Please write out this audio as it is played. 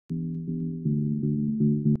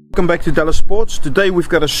Welcome back to Dallas Sports. Today we've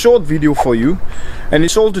got a short video for you, and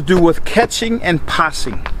it's all to do with catching and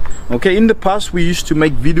passing. Okay, in the past we used to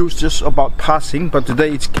make videos just about passing, but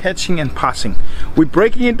today it's catching and passing. We're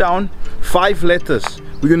breaking it down 5 letters.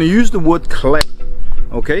 We're going to use the word clap.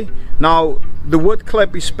 Okay, now the word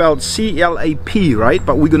clap is spelled C-L-A-P, right?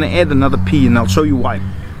 But we're going to add another P, and I'll show you why.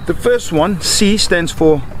 The first one, C, stands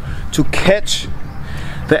for to catch.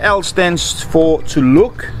 The L stands for to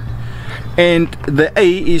look. And the A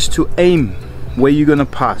is to aim, where you're gonna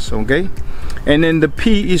pass, okay? And then the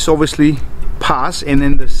P is obviously pass, and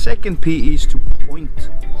then the second P is to point.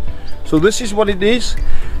 So this is what it is.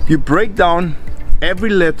 You break down every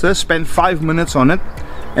letter, spend 5 minutes on it,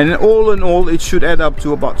 and then all in all it should add up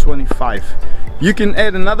to about 25. You can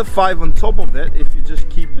add another 5 on top of that if you just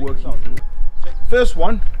keep working. First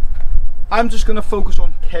one, I'm just gonna focus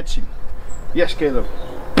on catching. Yes, Caleb.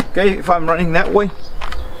 Okay, if I'm running that way,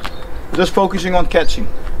 just focusing on catching.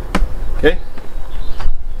 Okay,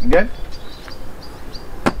 again.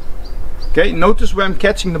 Okay, notice where I'm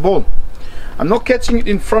catching the ball. I'm not catching it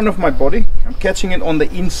in front of my body, I'm catching it on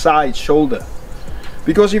the inside shoulder.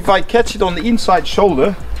 Because if I catch it on the inside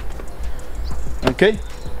shoulder, okay,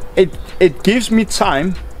 it gives me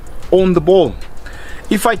time on the ball.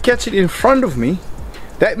 If I catch it in front of me,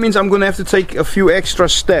 that means I'm gonna have to take a few extra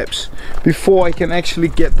steps before I can actually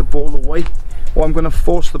get the ball away, or I'm gonna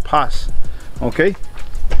force the pass. Okay,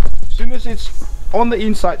 as soon as it's on the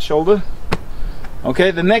inside shoulder,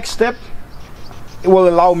 okay, the next step, it will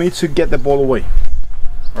allow me to get the ball away.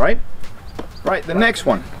 Right, the next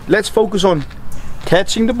one, let's focus on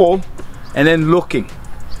catching the ball and then looking.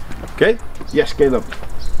 Okay, yes, Caleb.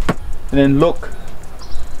 And then look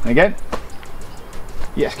again.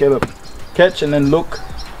 Yes, Caleb. Catch and then look.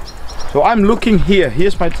 So I'm looking here.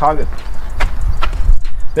 Here's my target.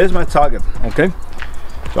 There's my target. Okay,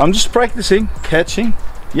 so I'm just practicing catching.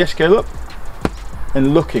 Yes, Caleb.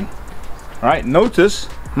 And looking. All right, notice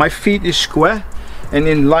my feet is square and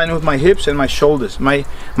in line with my hips and my shoulders. My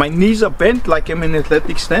knees are bent like I'm in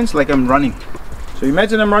athletic stance, like I'm running. So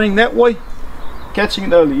imagine I'm running that way, catching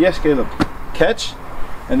it early. Yes, Caleb. Catch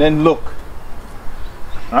and then look.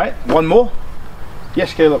 All right, one more.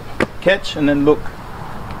 Yes, Caleb. Catch and then look.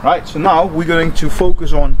 Right, so now we're going to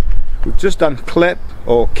focus on, we've just done clap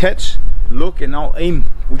or catch, look, and now aim.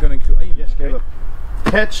 We're going to aim. Yes, Caleb.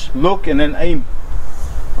 Catch, look, and then aim.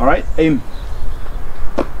 Alright, aim.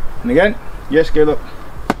 And again, yes, Caleb.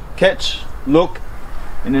 Catch, look,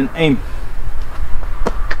 and then aim.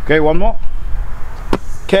 Okay, one more.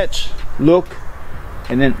 Catch, look,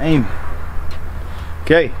 and then aim.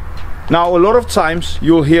 Okay, now a lot of times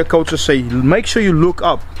you'll hear coaches say, make sure you look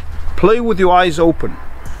up. Play with your eyes open.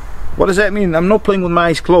 What does that mean? I'm not playing with my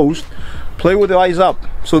eyes closed. Play with your eyes up.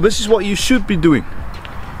 So this is what you should be doing.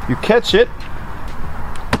 You catch it,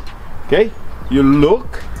 okay, you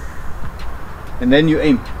look, and then you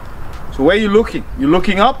aim. So where are you looking? You're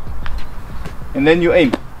looking up, and then you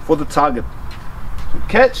aim for the target. So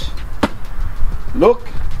catch, look,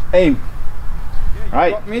 aim.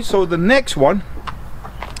 Right, so the next one,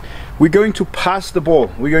 we're going to pass the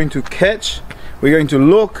ball. We're going to catch, we're going to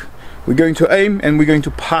look, we're going to aim, and we're going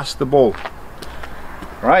to pass the ball.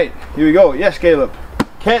 Right, here we go. Yes, Caleb.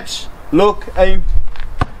 Catch, look, aim,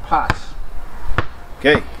 pass.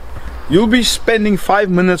 Okay, you'll be spending 5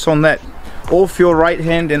 minutes on that, off your right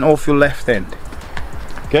hand and off your left hand.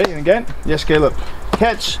 Okay, and again, yes, Caleb.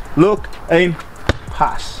 Catch, look, aim,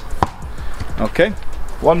 pass. Okay,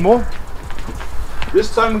 one more.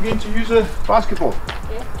 This time we're going to use a basketball.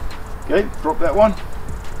 Okay, drop that one.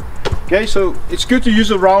 Okay, so it's good to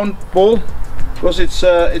use a round ball because it's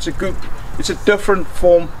a different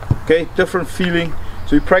form, okay, different feeling.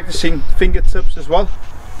 So you're practicing fingertips as well.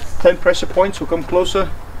 10 pressure points, will come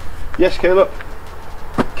closer. Yes, Caleb.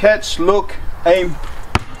 Catch, look, aim,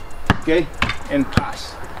 okay, and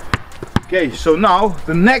pass. Okay, so now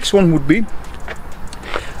the next one would be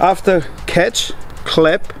after catch,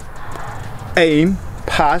 clap, aim,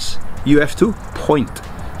 pass, you have to point.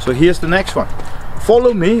 So here's the next one.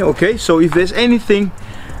 Follow me, okay? So if there's anything,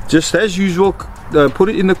 just as usual, put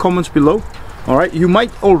it in the comments below. All right, you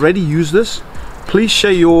might already use this. Please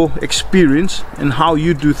share your experience and how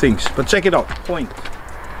you do things. But check it out. Point.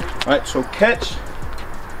 All right, so catch,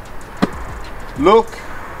 look,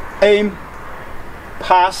 aim,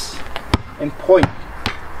 pass, and point.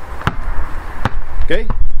 Okay,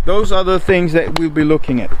 those are the things that we'll be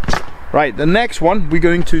looking at. Right, the next one, we're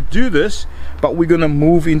going to do this, but we're going to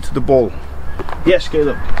move into the ball. Yes,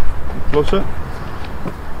 Caleb. Closer.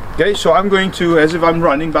 Okay, so I'm going to, as if I'm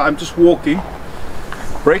running, but I'm just walking,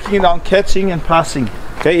 breaking it down, catching and passing.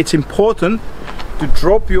 Okay, it's important to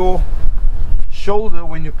drop your shoulder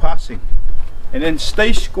when you're passing, and then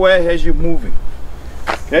stay square as you're moving.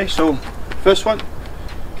 Okay, so first one,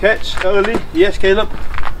 catch early, yes Caleb,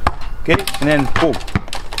 okay, and then boom,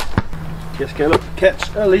 yes Caleb, catch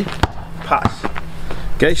early, pass.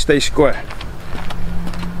 Okay, stay square.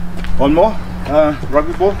 One more,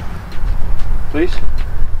 rugby ball, please.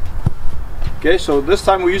 Okay, so this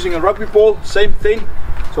time we're using a rugby ball, same thing.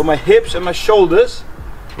 So my hips and my shoulders,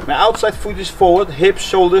 my outside foot is forward, hips,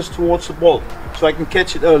 shoulders towards the ball, so I can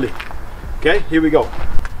catch it early. Okay, here we go.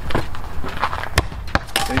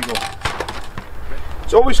 There you go.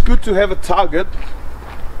 It's always good to have a target.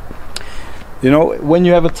 You know, when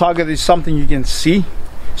you have a target, it's something you can see,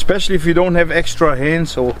 especially if you don't have extra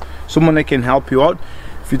hands or someone that can help you out.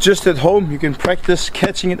 If you're just at home, you can practice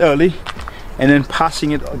catching it early and then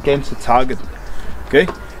passing it against the target. Okay,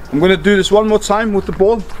 I'm going to do this one more time with the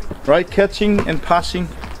ball, right? Catching and passing.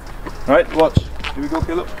 Right, watch. Here we go,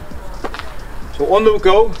 Caleb. So on the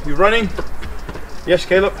go, you're running. Yes,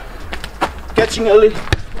 Caleb. Catching early.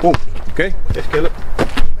 Boom. Okay, yes, Caleb.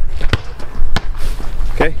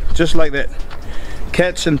 Okay, just like that.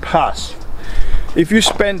 Catch and pass. If you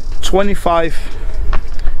spend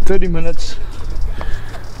 25-30 minutes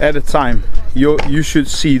at a time, you should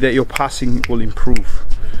see that your passing will improve.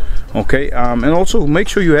 Okay, and also make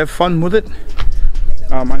sure you have fun with it.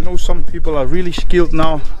 I know some people are really skilled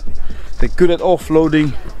now, they're good at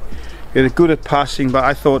offloading, they're good at passing, but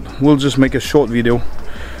I thought we'll just make a short video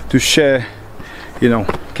to share, you know,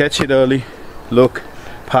 catch it early, look,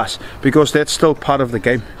 pass, because that's still part of the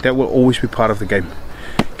game. That will always be part of the game.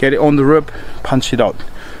 Get it on the rib, punch it out,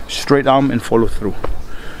 straight arm and follow through.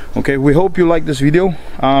 Okay, we hope you like this video.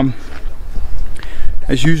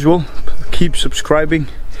 As usual, keep subscribing,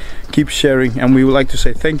 keep sharing, and we would like to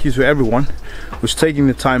say thank you to everyone who's taking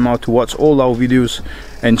the time out to watch all our videos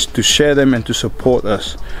and to share them and to support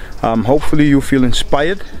us. Hopefully you feel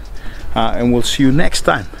inspired, and we'll see you next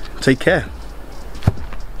time. Take care.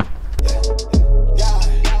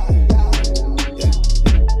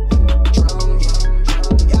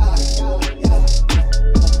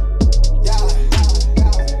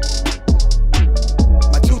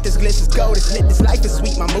 This life is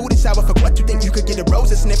sweet, my mood is sour. For what you think you could get a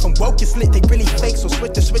rose and sniff. I'm woke, you slit, they really fake. So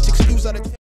switch the switch, excuse all the